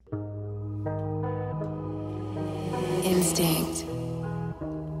instinct.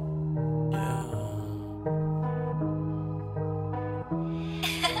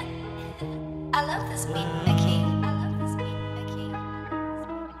 I love this beat, Nikki. I love this beat, Nikki.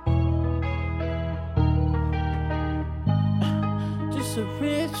 Just a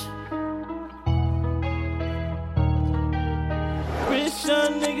rich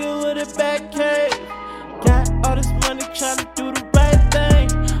young nigga with a back cave. Got all this money tryna do the right thing.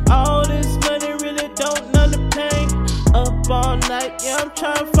 All this money really don't know the pain. Up all night, yeah, I'm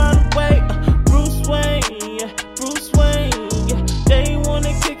tryna find a way. Bruce Wayne, yeah, Bruce Wayne, yeah. They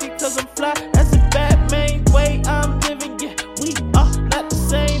wanna kick it cause I'm fly, that's a Batman way I'm living, yeah. We are not the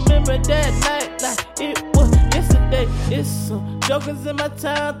same, remember that night like it was yesterday. It's some jokers in my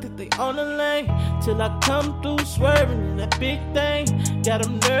town, think they on the lane. Till I come through swerving in that big thing. Got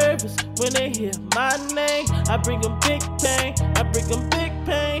them nervous when they hear my name. I bring them big pain, I bring them big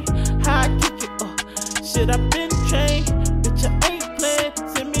pain. How I kick it, shit, I been trained. Bitch, I ain't playing,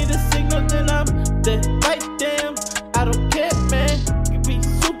 send me the signal, then I'm there. Like damn, I don't care, man. You be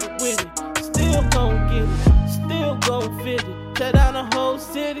super with it, still gon' get it, still gon' fit it. Tear down the whole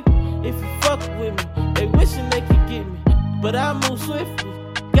city, if you fuck with me. They wishing they could get me, but I move swiftly.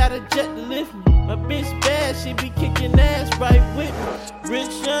 Got a jet to lift me. My bitch bad, she be kicking ass right with me.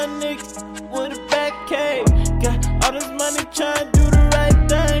 Rich young nigga with a back cave. Got all this money trying to do the right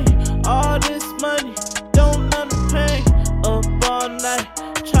thing. All this money, don't know the pain. Up all night,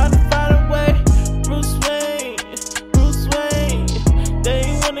 trying to find a way. Bruce Wayne, Bruce Wayne. They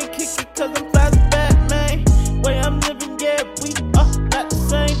ain't wanna kick it cause I'm fly as Batman. Way I'm living, yeah, we are not the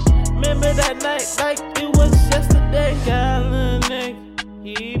same. Remember that night like it was yesterday. Got a little nigga,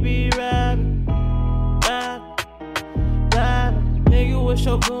 he be riding, riding. Nigga with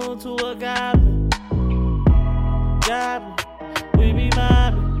your goon to a goblin. Goblin, we be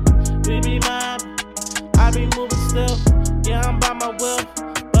mobbing, we be mobbing. I be moving still, yeah, I'm by my will,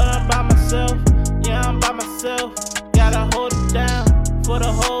 but I'm by myself, yeah, I'm by myself. Gotta hold it down for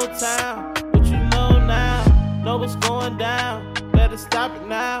the whole town. But you know now, know what's going down. Better stop it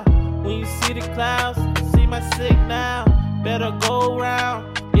now. When you see the clouds, see my signal. Better go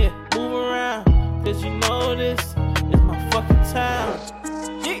around, yeah, move around. Cause you know this is my fucking town.